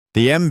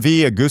The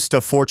MV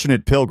Agusta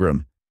Fortunate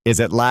Pilgrim is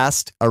at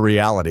last a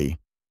reality.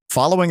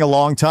 Following a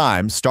long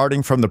time,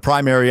 starting from the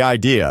primary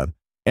idea,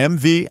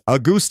 MV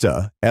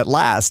Agusta, at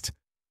last,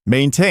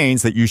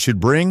 maintains that you should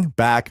bring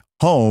back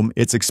home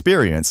its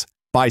experience,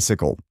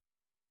 bicycle.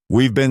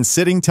 We've been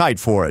sitting tight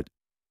for it,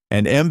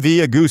 and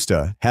MV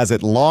Agusta has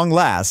at long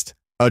last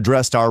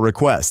addressed our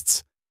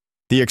requests.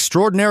 The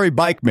extraordinary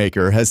bike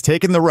maker has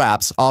taken the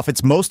wraps off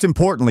its most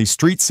importantly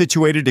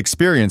street-situated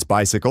experience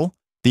bicycle,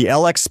 the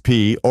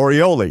LXP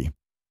Orioli.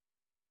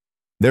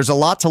 There's a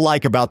lot to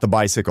like about the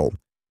bicycle,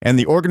 and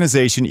the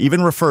organization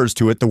even refers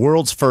to it the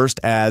world's first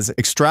as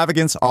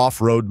extravagance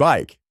off-road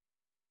bike.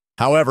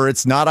 However,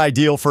 it's not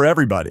ideal for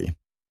everybody,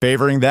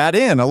 favoring that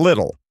in a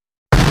little.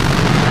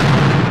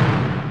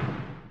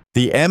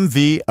 The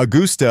MV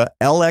Agusta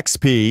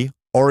LXP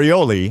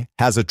Orioli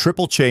has a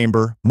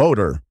triple-chamber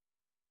motor.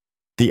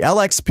 The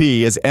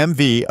LXP is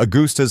MV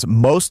Agusta's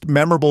most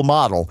memorable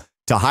model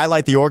to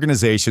highlight the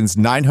organization's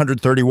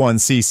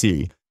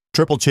 931cc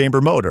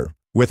triple-chamber motor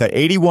with a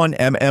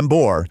 81mm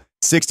bore,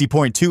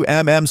 60.2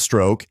 mm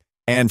stroke,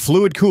 and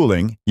fluid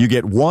cooling. You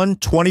get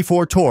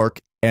 124 torque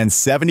and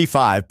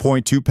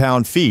 75.2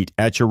 pound-feet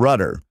at your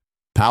rudder.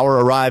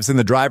 Power arrives in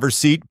the driver's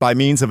seat by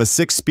means of a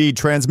 6-speed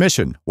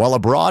transmission, while a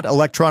broad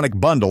electronic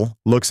bundle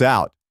looks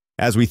out.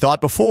 As we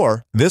thought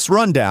before, this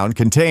rundown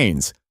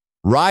contains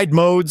ride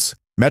modes,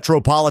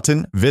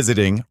 metropolitan,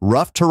 visiting,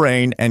 rough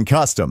terrain, and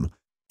custom,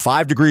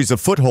 5 degrees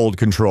of foothold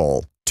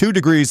control, 2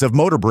 degrees of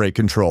motor brake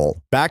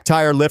control, back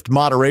tire lift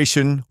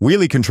moderation,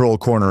 wheelie control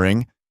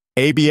cornering,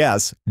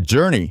 ABS,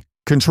 journey,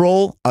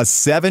 control a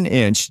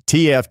 7-inch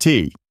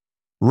TFT.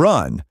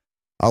 Run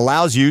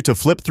allows you to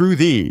flip through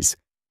these,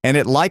 and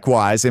it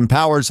likewise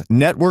empowers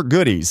network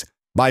goodies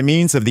by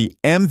means of the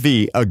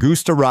MV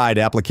Agusta Ride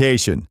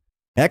application.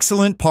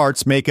 Excellent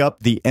parts make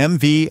up the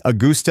MV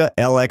Agusta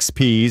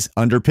LXP's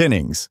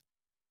underpinnings.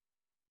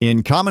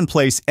 In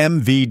commonplace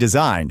MV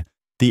design,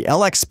 the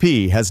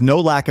LXP has no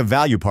lack of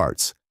value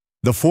parts.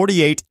 The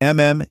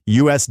 48mm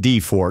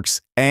USD forks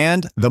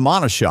and the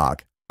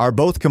monoshock are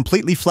both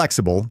completely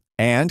flexible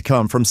and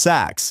come from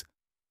Sachs.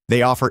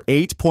 They offer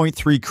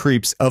 8.3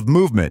 creeps of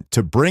movement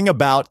to bring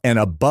about an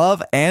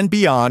above and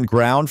beyond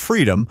ground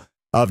freedom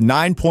of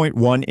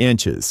 9.1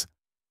 inches.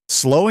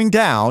 Slowing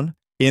down,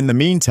 in the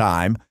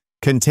meantime,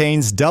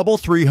 contains double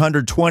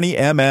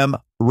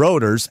 320mm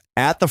rotors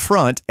at the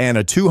front and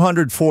a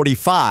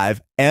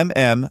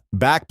 245mm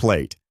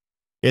backplate.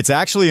 It's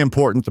actually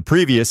important the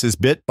previous is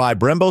bit by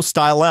Brembo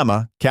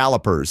Stylema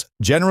calipers,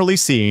 generally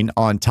seen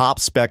on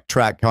top-spec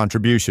track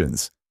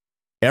contributions.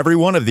 Every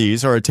one of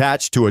these are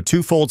attached to a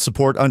 2-fold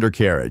support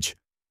undercarriage.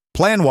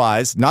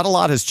 Plan-wise, not a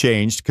lot has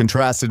changed,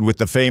 contrasted with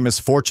the famous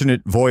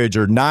Fortunate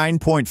Voyager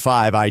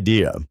 9.5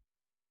 idea.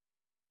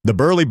 The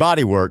burly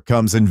bodywork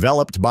comes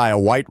enveloped by a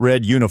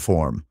white-red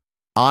uniform,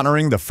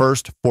 honoring the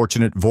first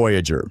Fortunate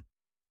Voyager.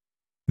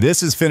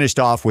 This is finished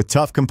off with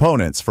tough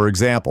components, for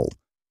example,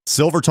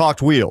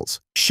 silver-tocked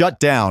wheels,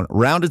 shut-down,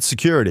 rounded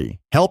security,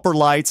 helper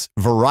lights,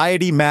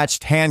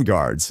 variety-matched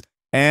handguards,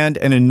 and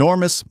an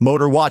enormous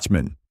motor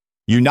watchman.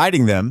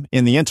 Uniting them,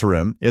 in the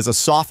interim, is a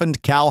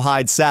softened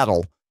cowhide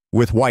saddle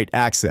with white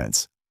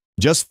accents.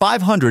 Just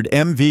 500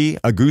 MV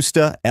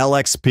Agusta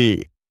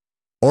LXP.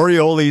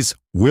 Orioli's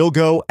will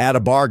go at a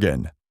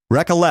bargain.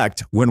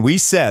 Recollect, when we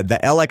said the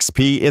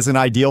LXP isn't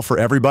ideal for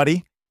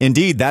everybody,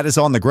 indeed that is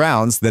on the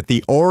grounds that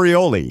the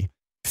Orioli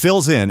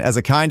fills in as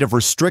a kind of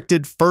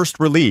restricted first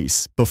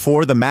release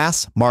before the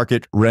mass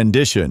market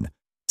rendition.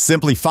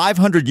 Simply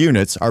 500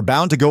 units are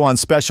bound to go on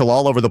special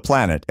all over the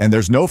planet, and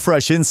there's no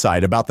fresh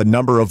insight about the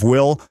number of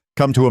will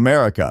come to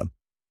America.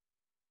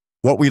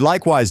 What we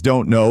likewise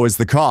don't know is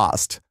the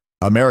cost,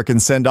 American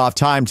send-off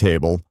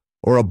timetable,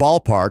 or a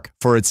ballpark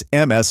for its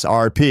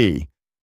MSRP.